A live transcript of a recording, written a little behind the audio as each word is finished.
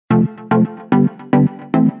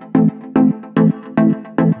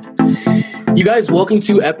You guys, welcome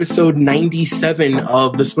to episode 97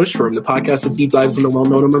 of The Smush Room, the podcast that deep dives into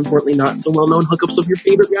well-known and more importantly not so well-known hookups of your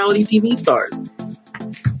favorite reality TV stars.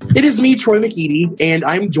 It is me, Troy McEady, and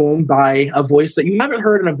I'm joined by a voice that you haven't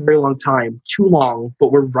heard in a very long time. Too long,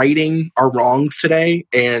 but we're righting our wrongs today,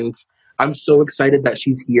 and I'm so excited that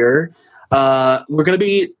she's here. We're going to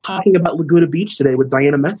be talking about Laguna Beach today with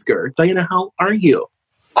Diana Metzger. Diana, how are you?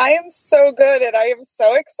 I am so good, and I am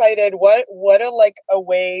so excited. What a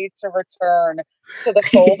way to return to the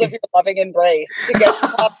fold of your loving embrace, to get to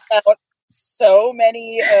talk about so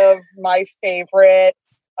many of my favorite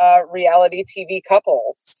reality TV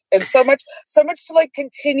couples, and so much to like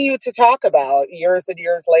continue to talk about years and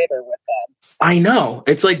years later with them. I know.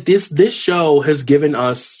 It's like this show has given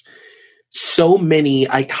us so many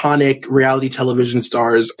iconic reality television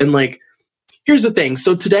stars, and like, here's the thing.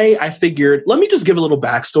 So today I figured, let me just give a little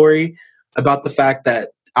backstory about the fact that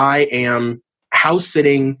I am house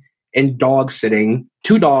sitting and dog sitting,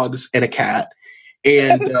 2 dogs and a cat.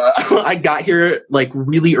 And I got here like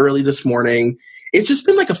really early this morning. It's just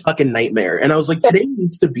been like a fucking nightmare. And I was like, today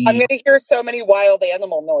needs to be... I'm going to hear so many wild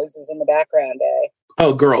animal noises in the background, eh?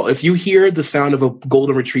 Oh, girl, if you hear the sound of a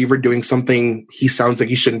golden retriever doing something he sounds like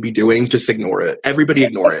he shouldn't be doing, just ignore it. Everybody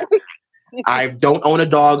ignore it. I don't own a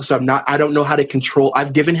dog, so I don't know how to control.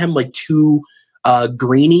 I've given him like 2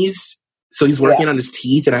 greenies, so he's working on his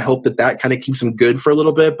teeth, and I hope that kind of keeps him good for a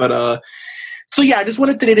little bit. But so yeah, I just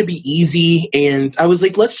wanted today to be easy, and I was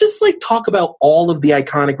like, let's just like talk about all of the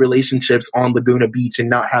iconic relationships on Laguna Beach and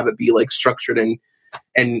not have it be like structured and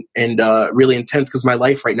really intense, because my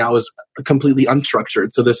life right now is completely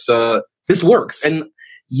unstructured. So this works, and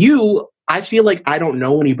I feel like I don't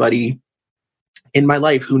know anybody in my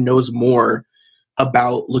life who knows more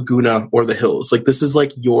about Laguna or the Hills. Like, this is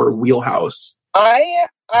like your wheelhouse. I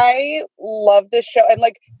love this show, and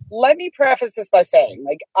like, let me preface this by saying,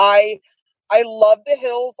 like, I love the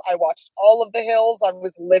Hills. I watched all of the Hills. I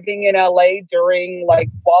was living in LA during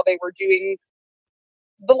while they were doing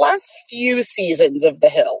the last few seasons of the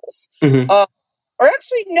Hills. Mm-hmm. Or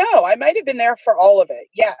actually, no, I might have been there for all of it.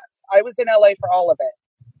 Yes, I was in LA for all of it.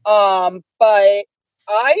 But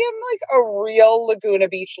I am like a real Laguna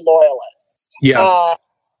Beach loyalist. Yeah.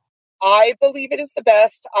 I believe it is the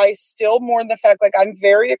best. I still mourn the fact, like, I'm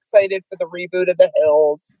very excited for the reboot of The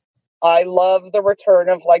Hills. I love the return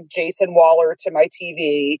of like Jason Waller to my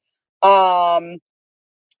TV. But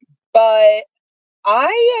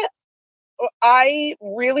I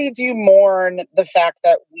really do mourn the fact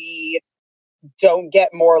that we don't get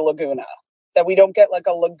more Laguna, that we don't get like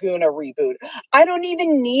a Laguna reboot. I don't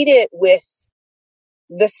even need it with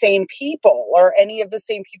the same people or any of the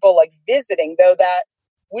same people like visiting, though that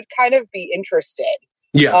would kind of be interesting.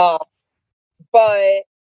 Yeah. But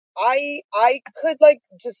I could like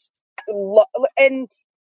just and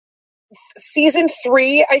season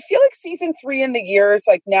 3, I feel like season 3 in the years,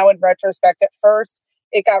 like now in retrospect, at first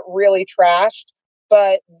it got really trashed,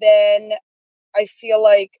 but then I feel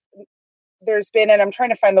like there's been, and I'm trying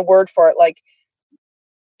to find the word for it, like,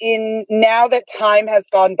 in now that time has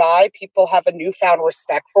gone by, people have a newfound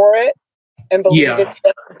respect for it and believe it's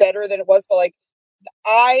better than it was. But like,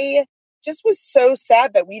 I just was so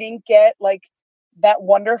sad that we didn't get like that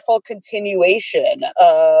wonderful continuation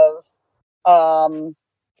of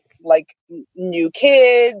like new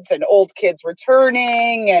kids and old kids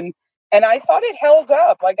returning, and I thought it held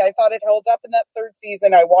up. Like, I thought it held up in that 3rd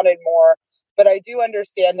season. I wanted more, but I do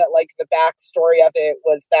understand that like the backstory of it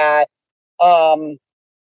was that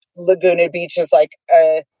Laguna Beach is like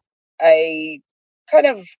a kind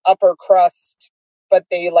of upper crust, but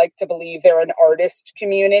they like to believe they're an artist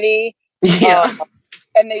community. Yeah.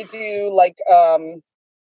 And they do like,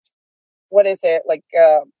 what is it? Like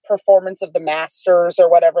Performance of the Masters or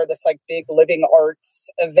whatever, this like big living arts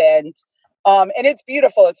event. And it's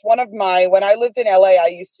beautiful. It's one of when I lived in LA, I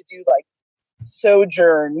used to do like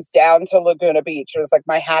sojourns down to Laguna Beach. It was like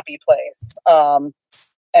my happy place. And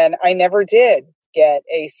I never did get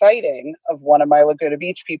a sighting of one of my Laguna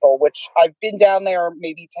Beach people, which I've been down there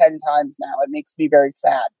maybe 10 times now. It makes me very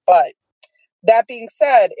sad. But that being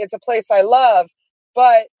said, it's a place I love,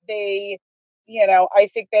 but they, I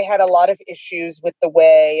think they had a lot of issues with the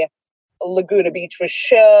way Laguna Beach was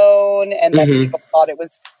shown, and that people thought it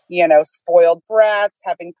was, spoiled brats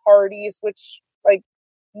having parties, which, like,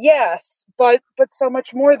 yes, but so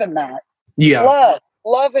much more than that. Yeah.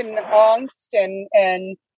 Love and angst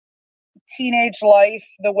and teenage life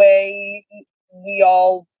the way we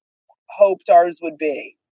all hoped ours would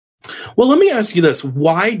be. Well, let me ask you this.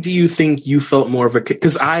 Why do you think you felt more of a...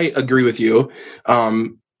 Because I agree with you. But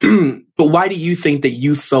why do you think that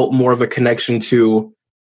you felt more of a connection to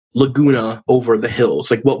Laguna over The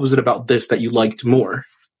Hills? Like, what was it about this that you liked more?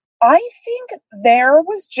 I think there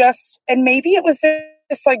was just, and maybe it was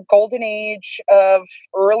this like golden age of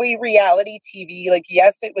early reality TV. Like,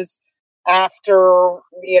 yes, it was after,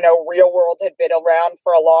 Real World had been around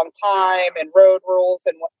for a long time and Road Rules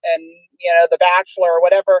and The Bachelor or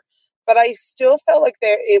whatever. But I still felt like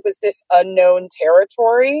it was this unknown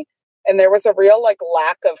territory. And there was a real like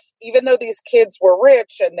lack of, even though these kids were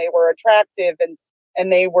rich and they were attractive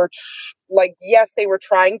and they were like, yes, they were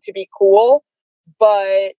trying to be cool,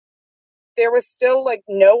 but there was still like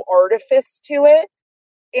no artifice to it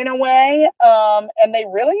in a way. And they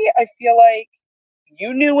really, I feel like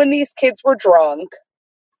you knew when these kids were drunk.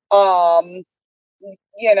 I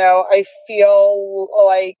feel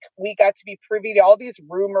like we got to be privy to all these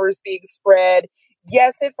rumors being spread.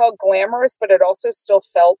 Yes, it felt glamorous, but it also still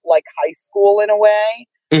felt like high school in a way.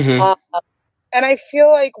 Mm-hmm. And I feel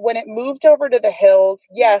like when it moved over to The Hills,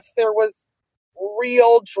 yes, there was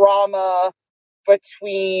real drama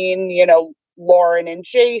between, Lauren and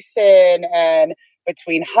Jason and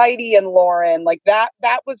between Heidi and Lauren. Like that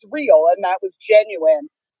was real and that was genuine.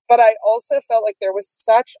 But I also felt like there was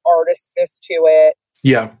such artifice to it.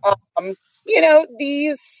 Yeah.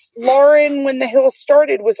 These Lauren, when The Hills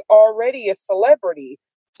started, was already a celebrity.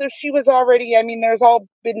 So she was already, there's all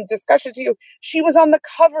been discussions. She was on the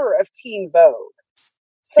cover of Teen Vogue.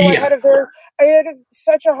 So Yeah. I had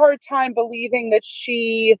such a hard time believing that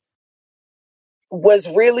she was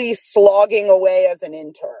really slogging away as an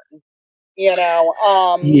intern, Yeah.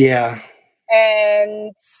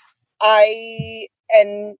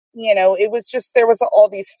 It was just, there was all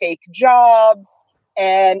these fake jobs,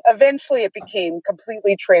 and eventually it became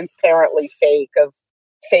completely transparently fake, of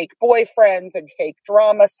fake boyfriends and fake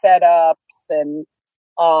drama setups and,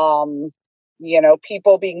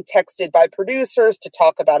 people being texted by producers to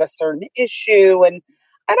talk about a certain issue. And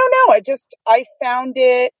I don't know, I found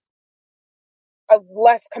it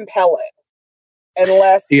less compelling and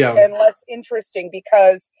less interesting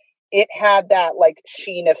because it had that like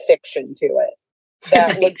sheen of fiction to it.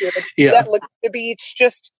 That Laguna Beach,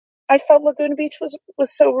 I felt Laguna Beach was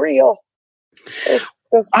so real. It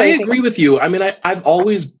was crazy. I agree with you. I mean, I've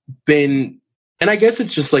always been, and I guess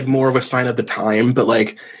it's just like more of a sign of the time, but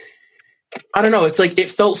like, I don't know. It's like, it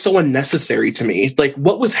felt so unnecessary to me. Like,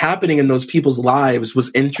 what was happening in those people's lives was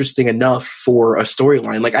interesting enough for a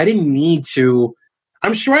storyline. Like, I didn't need to,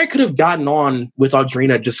 I'm sure I could have gotten on with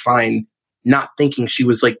Audrina just fine, not thinking she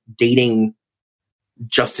was like dating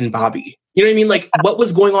Justin Bobby. You know what I mean? Like, what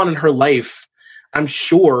was going on in her life, I'm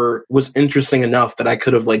sure was interesting enough that I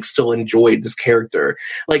could have like still enjoyed this character.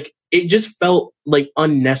 Like, it just felt like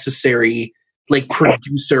unnecessary, like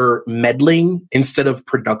producer meddling instead of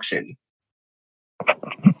production.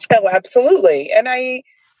 Oh, absolutely. And I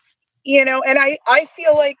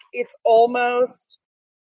feel like it's almost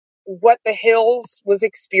what The Hills was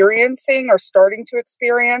experiencing or starting to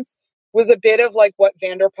experience was a bit of like what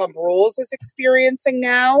Vanderpump Rules is experiencing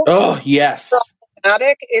now. Oh, yes.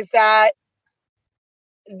 Problematic is that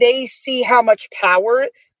they see how much power,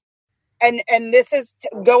 and this is,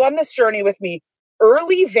 go on this journey with me.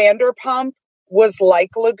 Early Vanderpump was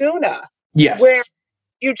like Laguna. Yes. Where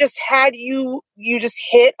you just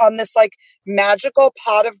hit on this like magical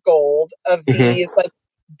pot of gold of these like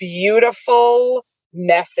beautiful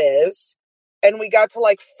messes, and we got to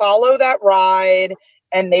like follow that ride,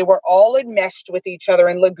 and they were all enmeshed with each other.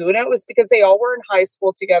 In Laguna, it was because they all were in high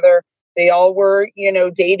school together. They all were,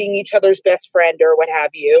 dating each other's best friend or what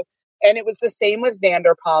have you. And it was the same with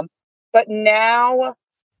Vanderpump. But now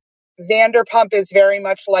Vanderpump is very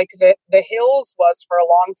much like the Hills was for a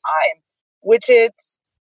long time, which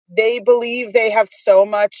they believe they have so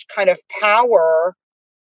much kind of power,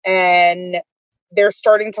 and they're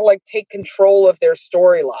starting to like take control of their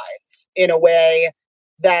storylines in a way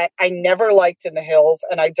that I never liked in The Hills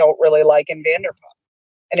and I don't really like in Vanderpump.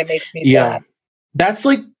 And it makes me sad. That's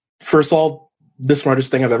like, first of all, the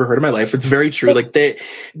smartest thing I've ever heard in my life. It's very true. Like the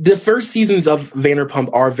first seasons of Vanderpump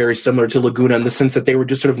are very similar to Laguna in the sense that they were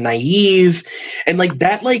just sort of naive, and like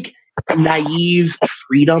that like naive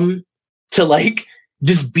freedom to like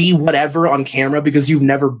just be whatever on camera because you've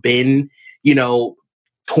never been,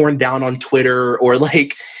 torn down on Twitter or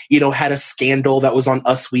like, had a scandal that was on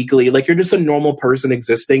Us Weekly. Like, you're just a normal person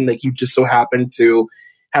existing. Like, you just so happen to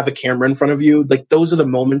have a camera in front of you. Like, those are the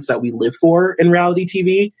moments that we live for in reality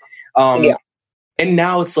TV. And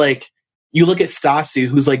now it's like, you look at Stassi,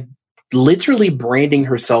 who's like literally branding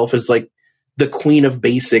herself as like the queen of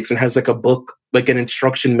basics and has like a book, like an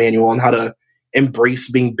instruction manual on how to embrace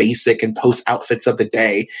being basic and post outfits of the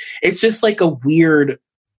day. It's just like a weird,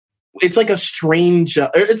 it's like a strange,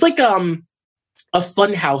 it's like a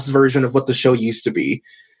funhouse version of what the show used to be.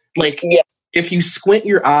 Like, Yeah. if you squint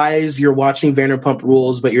your eyes, you're watching Vanderpump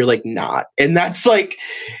Rules, but you're like not. And that's like,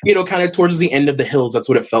 you know, kind of towards the end of The Hills, that's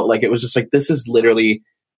what it felt like. It was just like, this is literally,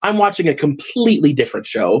 I'm watching a completely different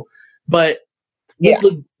show. But Yeah.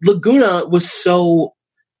 Laguna was so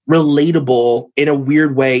relatable in a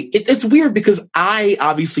weird way. It's weird because I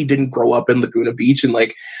obviously didn't grow up in Laguna Beach, and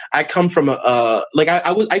like I come from I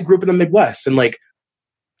grew up in the Midwest, and like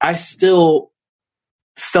I still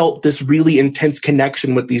felt this really intense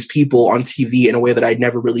connection with these people on TV in a way that I'd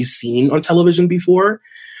never really seen on television before.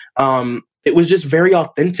 It was just very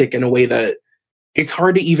authentic in a way that it's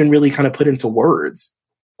hard to even really kind of put into words.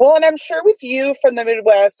 Well, and I'm sure with you from the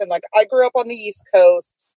Midwest, and like I grew up on the East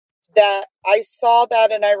Coast, that I saw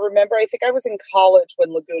that, and I remember I think I was in college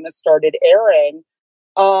when Laguna started airing,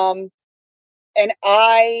 and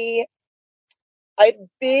I'd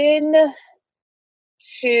been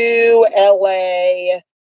to LA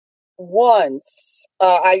once.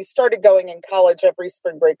 I started going in college every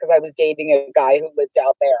spring break because I was dating a guy who lived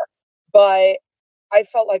out there, but I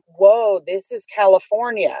felt like, whoa, this is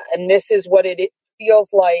California, and this is what it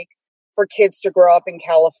feels like for kids to grow up in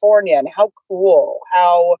California. And how cool,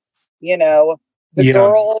 how, you know, the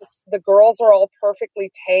girls are all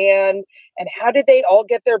perfectly tanned, and how did they all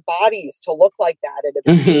get their bodies to look like that at a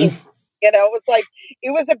bikini? Mm-hmm. You know,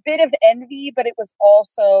 it was a bit of envy, but it was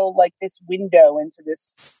also like this window into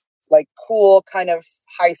this like cool kind of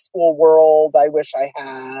high school world I wish I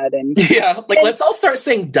had. And yeah, like let's all start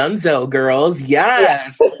saying Dunzo, girls.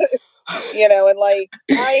 Yes. Yeah. You know, and like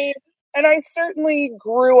I certainly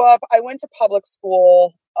grew up, I went to public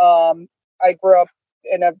school. I grew up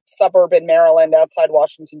in a suburb in Maryland outside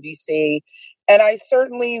Washington, D.C. And I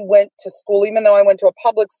certainly went to school, even though I went to a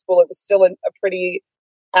public school, it was still in a pretty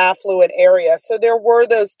affluent area. So there were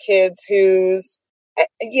those kids whose,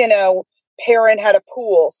 you know, parent had a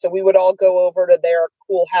pool. So we would all go over to their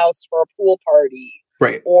pool house for a pool party.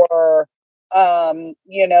 Right. Or,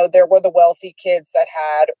 you know, there were the wealthy kids that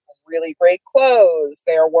had really great clothes.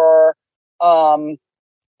 There were,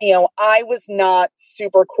 you know, I was not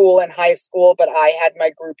super cool in high school, but I had my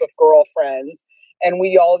group of girlfriends, and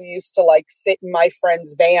we all used to like sit in my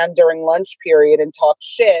friend's van during lunch period and talk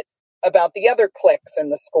shit about the other cliques in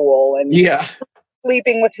the school, and yeah,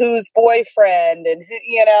 sleeping with whose boyfriend, and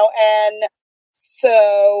you know, and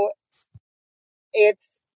so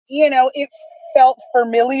it's, you know, it felt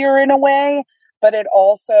familiar in a way, but it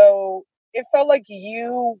felt like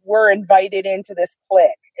you were invited into this clique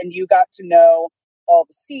and you got to know all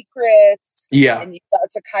the secrets. Yeah. And you got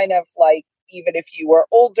to kind of like, even if you were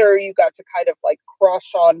older, you got to kind of like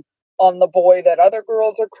crush on the boy that other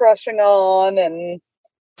girls are crushing on. And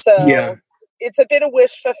so it's a bit of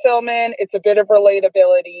wish fulfillment. It's a bit of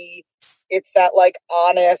relatability. It's that like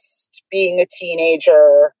honest being a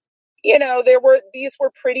teenager. You know, these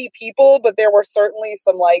were pretty people, but there were certainly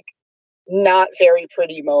some like not very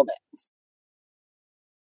pretty moments.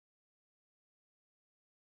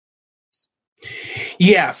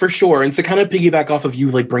 Yeah, for sure. And to kind of piggyback off of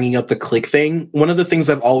you, like bringing up the click thing, one of the things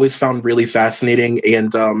I've always found really fascinating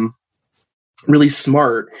and really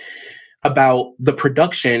smart about the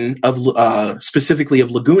production of specifically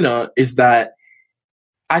of Laguna is that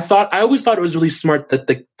I always thought it was really smart that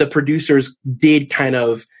the producers did kind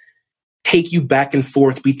of take you back and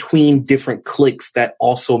forth between different cliques that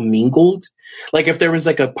also mingled. Like if there was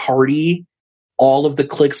like a party, all of the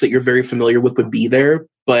cliques that you're very familiar with would be there.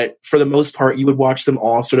 But for the most part, you would watch them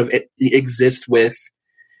all sort of exist with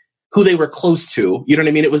who they were close to. You know what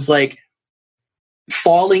I mean? It was like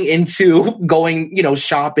falling into going, you know,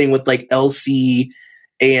 shopping with like Elsie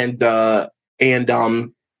and what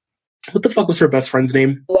the fuck was her best friend's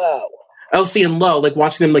name? Lo. Elsie and Lo, like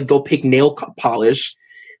watching them like go pick nail polish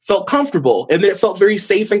felt comfortable. And then it felt very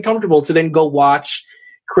safe and comfortable to then go watch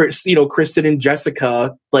Kristen and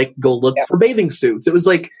Jessica like go look for bathing suits. It was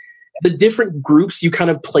like the different groups you kind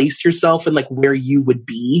of place yourself in like where you would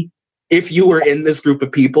be if you were in this group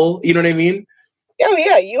of people. You know what I mean? Oh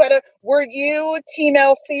yeah. Were you Team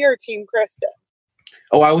Elsie or Team Kristen?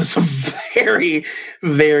 Oh, I was a very,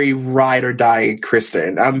 very ride or die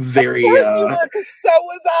Kristen. I'm very. Of course you were, because so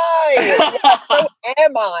was I. Yeah, so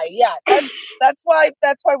am I. Yeah, that's why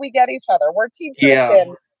we get each other. We're Team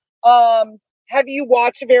Kristen. Yeah. Have you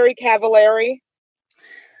watched Very Cavallari?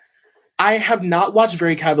 I have not watched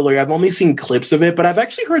Very Cavallari. I've only seen clips of it, but I've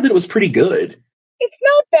actually heard that it was pretty good. It's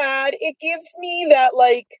not bad. It gives me that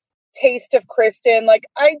like taste of Kristen. Like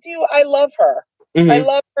I love her. Mm-hmm. I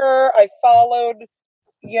love her. I followed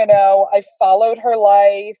her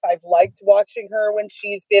life. I've liked watching her when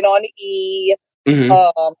she's been on E. Mm-hmm.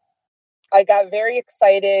 I got very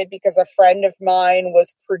excited because a friend of mine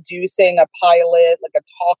was producing a pilot, like a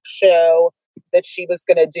talk show that she was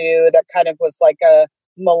going to do that kind of was like a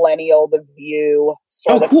millennial The View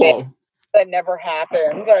sort Oh, of thing cool. that never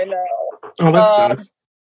happened. I know. Oh, that sucks.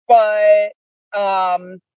 But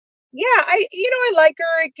yeah, I like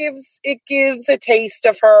her. It gives a taste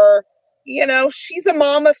of her. She's a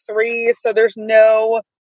mom of three, so there's no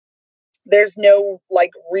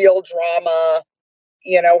like real drama.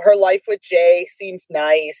 Her life with Jay seems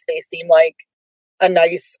nice. They seem like a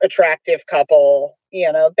nice, attractive couple.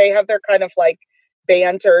 They have their kind of like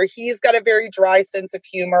banter. He's got a very dry sense of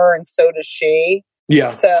humor, and so does she. Yeah.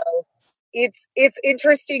 So it's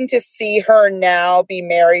interesting to see her now be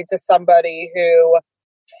married to somebody who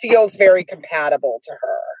feels very compatible to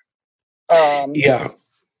her. Yeah.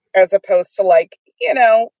 As opposed to like,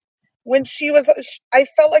 when I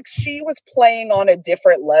felt like she was playing on a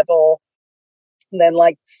different level than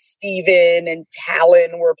like Steven and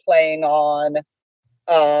Talon were playing on,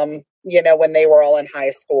 when they were all in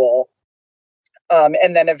high school.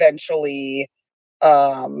 And then eventually,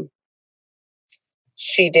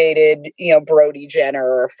 she dated, Brody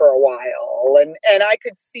Jenner for a while. And I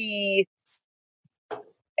could see,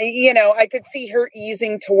 her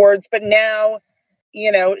easing towards, but now,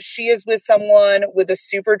 she is with someone with a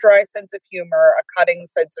super dry sense of humor, a cutting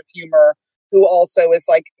sense of humor, who also is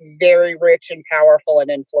like very rich and powerful and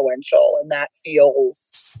influential. And that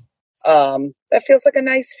feels like a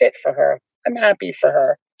nice fit for her. I'm happy for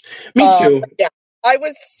her. Me too. Yeah, I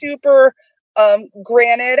was super,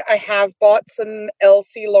 granted, I have bought some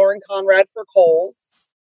LC Lauren Conrad for Kohl's.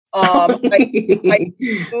 I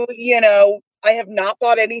I have not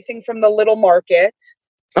bought anything from the Little Market.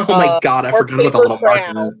 Oh my God, I Or forgot about the Paper Little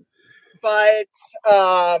Crown. Market. But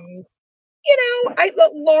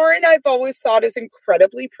Lauren, I've always thought is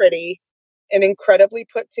incredibly pretty and incredibly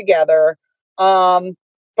put together.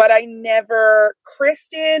 But I never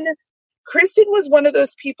Kristen was one of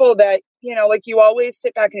those people that, like you always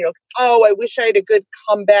sit back and you're like, oh, I wish I had a good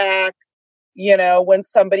comeback, when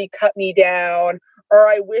somebody cut me down, or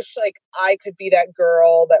I wish like I could be that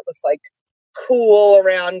girl that was like cool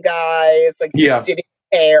around guys, like Yeah. didn't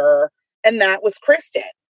care. And that was Kristen.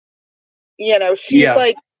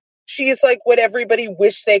 She's like what everybody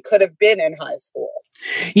wished they could have been in high school.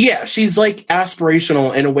 Yeah, she's like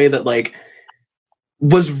aspirational in a way that like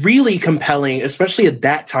was really compelling, especially at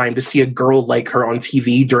that time, to see a girl like her on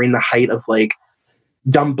TV during the height of like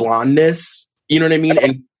dumb blondness. You know what I mean?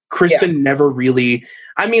 And Kristen never really,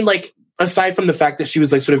 I mean, like, aside from the fact that she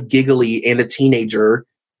was like sort of giggly and a teenager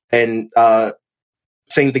and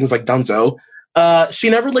saying things like Dunzo, she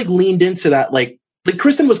never like leaned into that. Like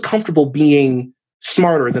Kristen was comfortable being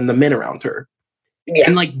smarter than the men around her. Yeah.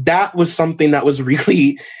 And like that was something that was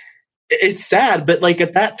really, it's sad, but like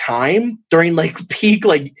at that time, during like peak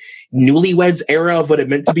like newlyweds era of what it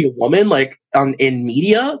meant to be a woman, like in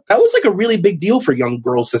media, that was like a really big deal for young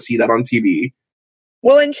girls to see that on TV.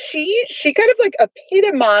 Well, and she kind of like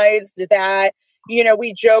epitomized that.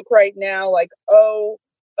 We joke right now, like, oh,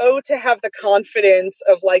 to have the confidence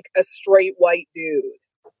of like a straight white dude.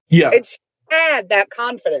 Yeah, and she had that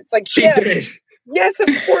confidence. Like she did. Yes, of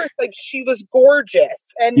course. Like she was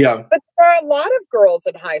gorgeous, but there are a lot of girls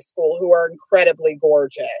in high school who are incredibly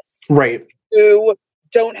gorgeous, right? Who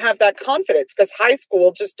don't have that confidence because high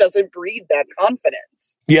school just doesn't breed that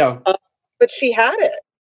confidence. Yeah, but she had it.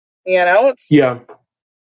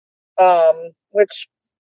 Which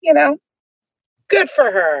good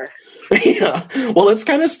for her. Yeah. Well, let's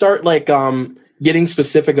kind of start like getting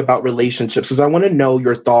specific about relationships because I want to know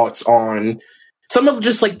your thoughts on some of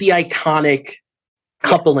just like the iconic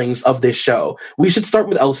couplings of this show. We should start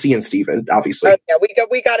with LC and Steven, obviously. Yeah,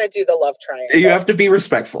 we got to do the love triangle. You have to be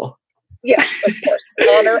respectful. Yeah, of course.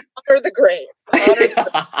 honor the greats.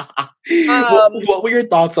 What were your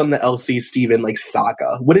thoughts on the LC Steven like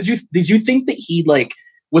saga? What did you think that he like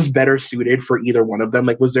was better suited for either one of them?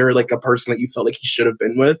 Like, was there like a person that you felt like he should have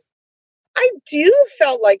been with? I do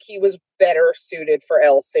felt like he was better suited for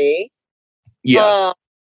LC. Yeah.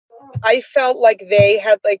 I felt like they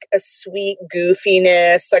had like a sweet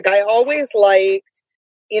goofiness. Like I always liked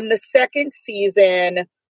in the second season,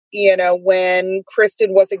 when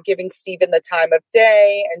Kristen wasn't giving Steven the time of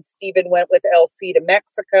day and Steven went with LC to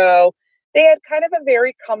Mexico, they had kind of a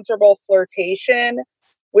very comfortable flirtation,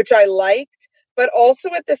 which I liked. But also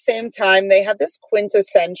at the same time, they had this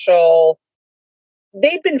quintessential,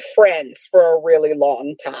 they'd been friends for a really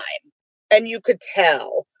long time. And you could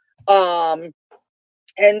tell.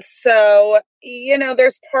 And so,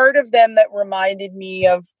 there's part of them that reminded me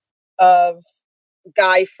of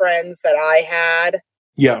guy friends that I had.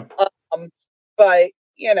 Yeah. But,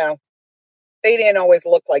 they didn't always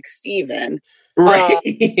look like Steven. Right.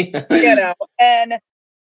 You know, and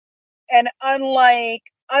unlike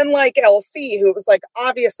LC, who was like,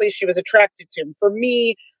 obviously she was attracted to him. For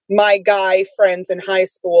me, my guy friends in high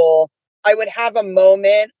school, I would have a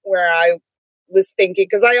moment where I was thinking,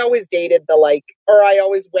 because I always dated I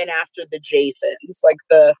always went after the Jasons, like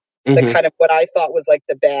the kind of what I thought was like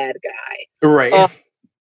the bad guy. Right.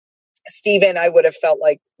 Steven, I would have felt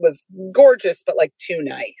like was gorgeous, but like too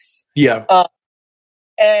nice. Yeah.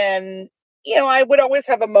 And, you know, I would always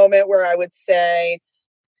have a moment where I would say,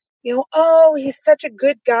 you know, oh, he's such a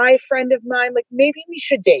good guy friend of mine. Like, maybe we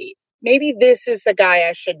should date. Maybe this is the guy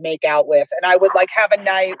I should make out with. And I would like have a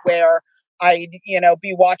night where I'd, you know,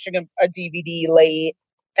 be watching a DVD late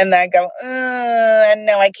and then go, and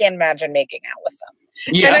no, I can't imagine making out with them.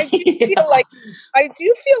 Yeah. And I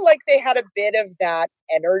do feel like they had a bit of that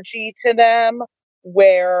energy to them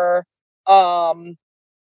where why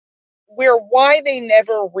they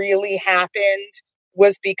never really happened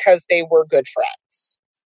was because they were good friends.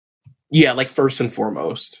 Yeah, like first and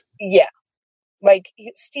foremost. Yeah. Like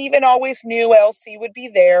Steven always knew LC would be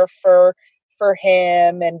there for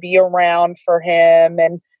him and be around for him.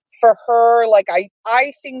 And for her, like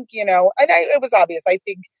I think, you know, and it was obvious. I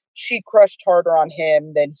think she crushed harder on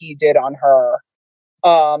him than he did on her.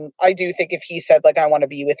 I do think if he said like, I want to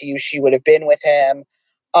be with you, she would have been with him.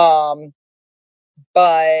 But,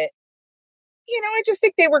 you know, I just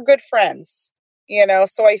think they were good friends, you know?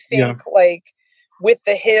 So I think like with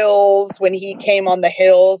the Hills, when he came on the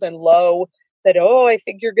Hills and Lo said, oh, I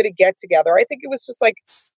think you're going to get together. I think it was just like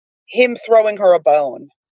him throwing her a bone,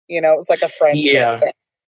 you know, it was like a friendship thing.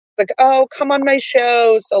 Like, oh, come on my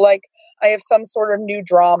show. So like, I have some sort of new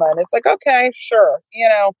drama. And it's like, okay, sure. You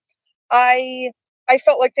know, I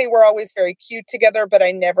felt like they were always very cute together, but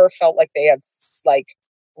I never felt like they had like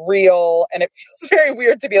real, and it feels very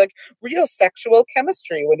weird to be like real sexual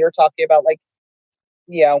chemistry when you're talking about like,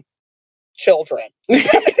 you know, children.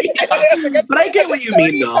 But I get what you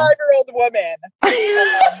mean, though. 35-year-old woman.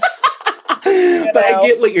 But I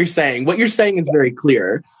get what you're saying. What you're saying is very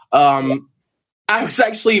clear. I was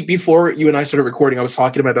actually, before you and I started recording, I was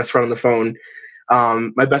talking to my best friend on the phone.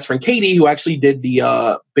 My best friend Katie, who actually did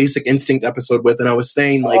the Basic Instinct episode with, and I was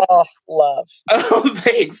saying like, oh, love. Oh,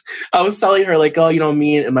 thanks. I was telling her like, oh, you know,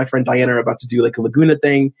 me and my friend Diana are about to do like a Laguna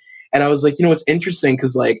thing, and I was like, you know, it's interesting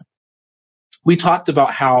because like we talked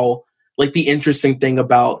about how like the interesting thing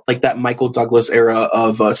about like that Michael Douglas era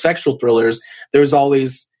of sexual thrillers, there's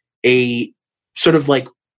always a sort of like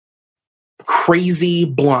crazy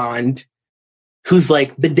blonde who's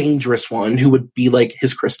like the dangerous one, who would be like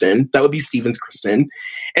his Kristen. That would be Steven's Kristen.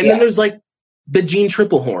 And then there's like the Jean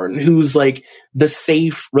Triplehorn, who's like the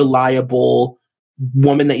safe, reliable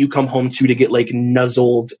woman that you come home to get like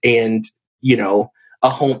nuzzled and, you know, a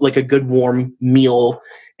home, like a good warm meal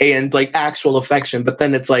and like actual affection. But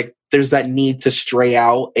then it's like, there's that need to stray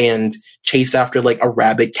out and chase after like a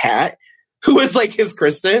rabid cat who is like his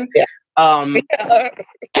Kristen. Yeah. And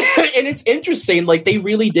it's interesting, like they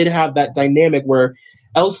really did have that dynamic where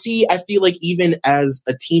LC, I feel like even as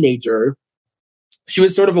a teenager, she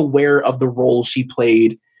was sort of aware of the role she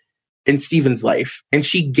played in Steven's life, and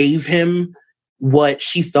she gave him what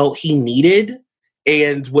she felt he needed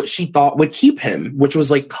and what she thought would keep him, which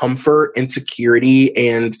was like comfort and security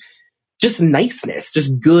and just niceness,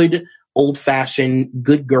 just good old-fashioned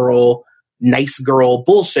good girl, nice girl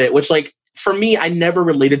bullshit, which like for me, I never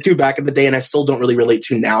related to back in the day, and I still don't really relate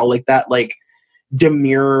to now. Like that, like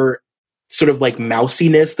demure sort of like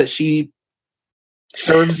mousiness that she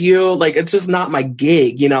serves you. Like it's just not my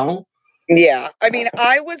gig, you know? Yeah. I mean,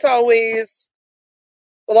 I was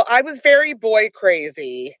very boy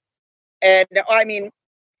crazy. And I mean,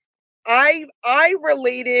 I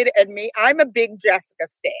related, and I'm a big Jessica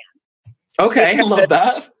stan. Okay, I love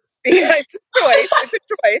that. Yeah, it's a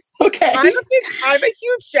choice. Okay. I'm a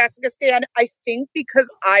huge Jessica stan, I think because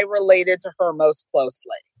I related to her most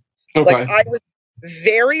closely. Okay. Like I was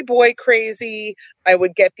very boy crazy. I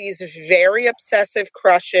would get these very obsessive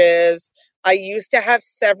crushes. I used to have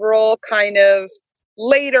several kind of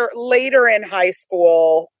later in high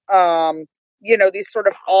school, you know, these sort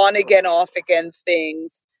of on again, off again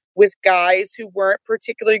things with guys who weren't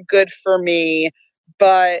particularly good for me,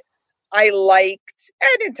 but I liked,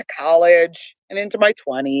 and into college and into my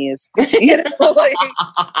 20s, you know, like it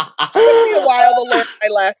took me a while to learn my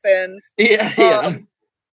lessons. Yeah.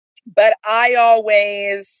 But I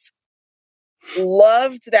always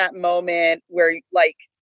loved that moment where like,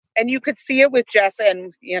 and you could see it with Jessica,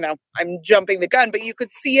 and you know, I'm jumping the gun, but you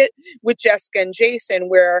could see it with Jessica and Jason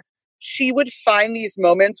where she would find these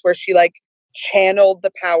moments where she like channeled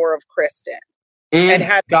the power of Kristen. and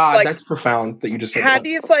had God, like, that's profound that you just said had that.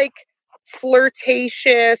 these like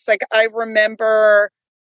flirtatious, like I remember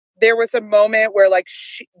there was a moment where like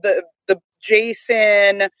the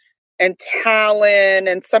Jason and Talon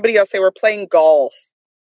and somebody else, they were playing golf,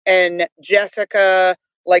 and Jessica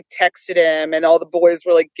like texted him, and all the boys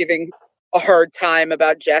were like giving a hard time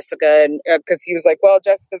about Jessica, and because he was like, well,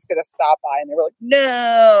 Jessica's gonna stop by, and they were like,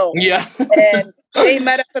 no. Yeah. And they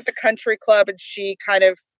met up at the country club, and she kind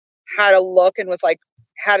of had a look and was like,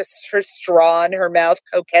 had her straw in her mouth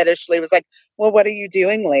coquettishly, was like, well, what are you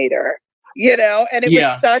doing later? You know, and it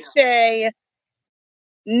was such a,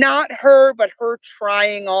 not her, but her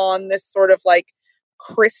trying on this sort of like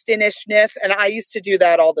Kristenishness. And I used to do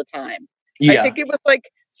that all the time. I think it was like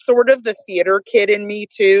sort of the theater kid in me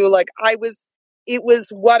too. Like it was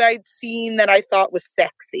what I'd seen that I thought was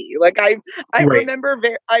sexy. Like I remember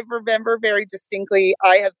very distinctly,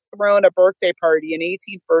 I had thrown a birthday party, an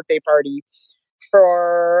 18th birthday party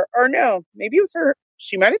maybe it was her.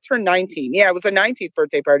 She might have turned 19. Yeah, it was a 19th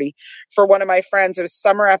birthday party for one of my friends. It was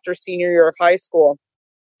summer after senior year of high school.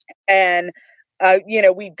 And,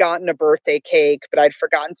 we'd gotten a birthday cake, but I'd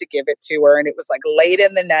forgotten to give it to her. And it was like late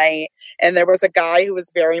in the night. And there was a guy who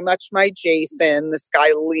was very much my Jason, this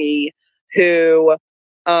guy Lee, who,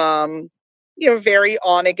 very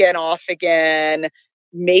on again, off again.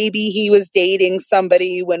 Maybe he was dating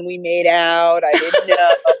somebody when we made out. I didn't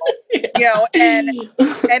know. And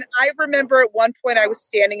I remember at one point I was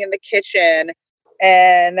standing in the kitchen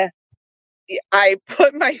and I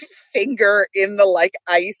put my finger in the like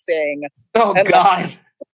icing. Oh, and, God. Like,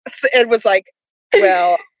 it was like,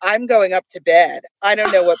 well, I'm going up to bed. I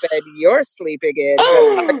don't know what bed you're sleeping in, but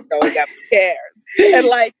I'm going upstairs. And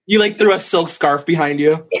like, you like threw a silk scarf behind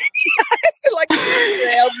you. I like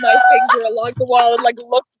trailed my finger along the wall and like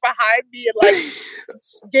looked behind me and like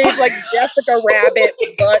gave like Jessica Rabbit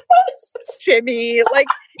butt shimmy. Like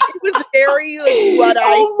it was very like what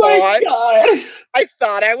I thought. God. I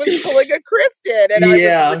thought I was pulling a Kristen, and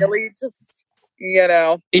I was really just.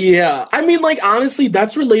 Yeah. I mean, like, honestly,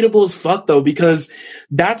 that's relatable as fuck, though, because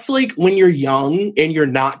that's like when you're young and you're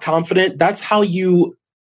not confident, that's how you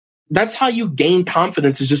gain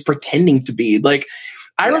confidence, is just pretending to be. Like,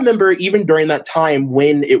 I remember even during that time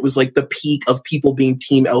when it was like the peak of people being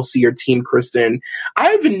Team Elsie or Team Kristen,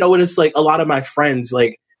 I even noticed like a lot of my friends,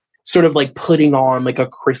 like, sort of like putting on like a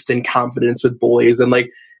Kristen confidence with boys and like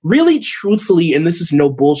really truthfully, and this is no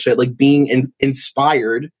bullshit, like being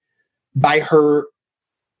inspired by her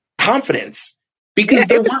confidence, because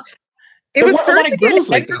there weren't a lot of girls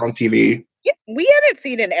like that on TV. Yeah, we hadn't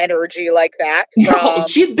seen an energy like that. No,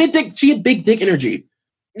 she had big dick energy.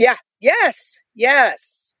 Yeah. Yes.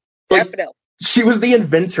 Like, definitely. She was the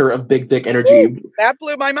inventor of big dick energy. Ooh, that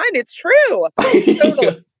blew my mind. It's true.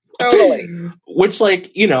 Totally. Which,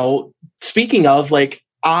 like, speaking of, like,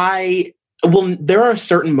 there are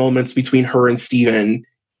certain moments between her and Steven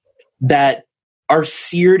that are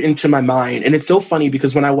seared into my mind. And it's so funny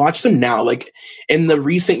because when I watch them now, like in the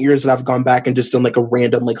recent years that I've gone back and just done like a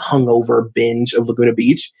random like hungover binge of Laguna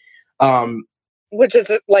Beach. Which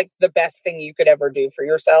is like the best thing you could ever do for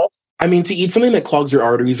yourself. I mean, to eat something that clogs your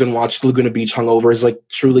arteries and watch Laguna Beach hungover is like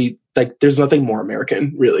truly like there's nothing more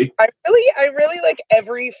American, really. I really like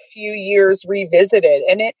every few years revisit it,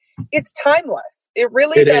 and it's timeless. It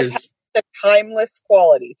really does have a timeless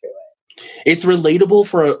quality to it. It's relatable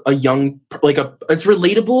for a young, it's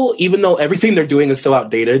relatable even though everything they're doing is so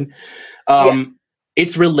outdated.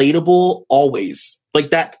 It's relatable always. Like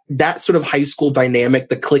that sort of high school dynamic,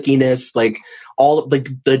 the clickiness, like all like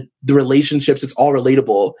the relationships, it's all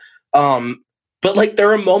relatable. But like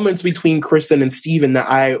there are moments between Kristen and Steven that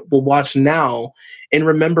I will watch now and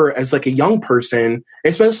remember as like a young person,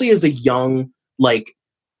 especially as a young, like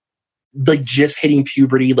just hitting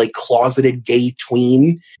puberty, like closeted gay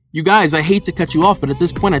tween. You guys, I hate to cut you off, but at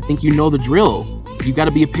this point, I think you know the drill. You got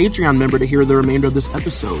to be a Patreon member to hear the remainder of this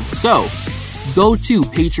episode. So go to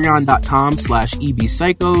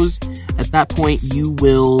patreon.com/ebpsychos. At that point, you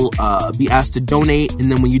will be asked to donate.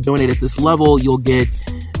 And then when you donate at this level, you'll get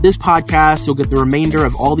this podcast. You'll get the remainder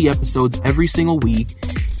of all the episodes every single week.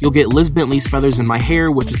 You'll get Liz Bentley's Feathers in My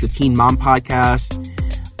Hair, which is the Teen Mom podcast.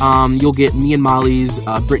 You'll get me and Molly's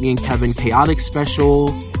Brittany and Kevin Chaotic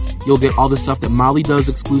special. You'll get all the stuff that Molly does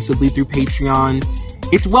exclusively through Patreon.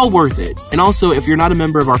 It's well worth it. And also, if you're not a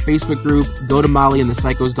member of our Facebook group, go to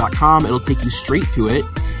mollyandthepsychos.com. It'll take you straight to it.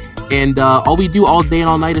 And all we do all day and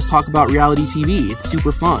all night is talk about reality TV. It's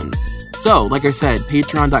super fun. So, like I said,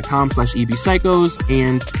 patreon.com/ebpsychos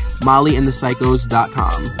and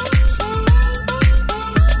mollyandthepsychos.com.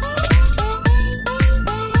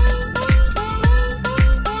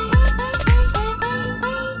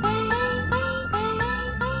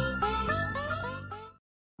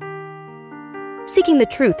 Seeking the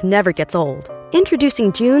truth never gets old.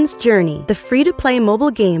 Introducing June's Journey, the free-to-play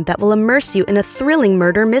mobile game that will immerse you in a thrilling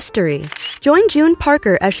murder mystery. Join June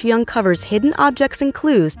Parker as she uncovers hidden objects and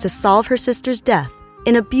clues to solve her sister's death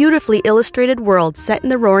in a beautifully illustrated world set in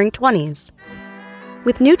the Roaring '20s.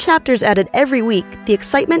 With new chapters added every week, the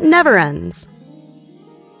excitement never ends.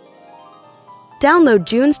 Download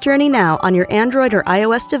June's Journey now on your Android or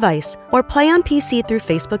iOS device, or play on PC through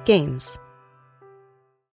Facebook Games.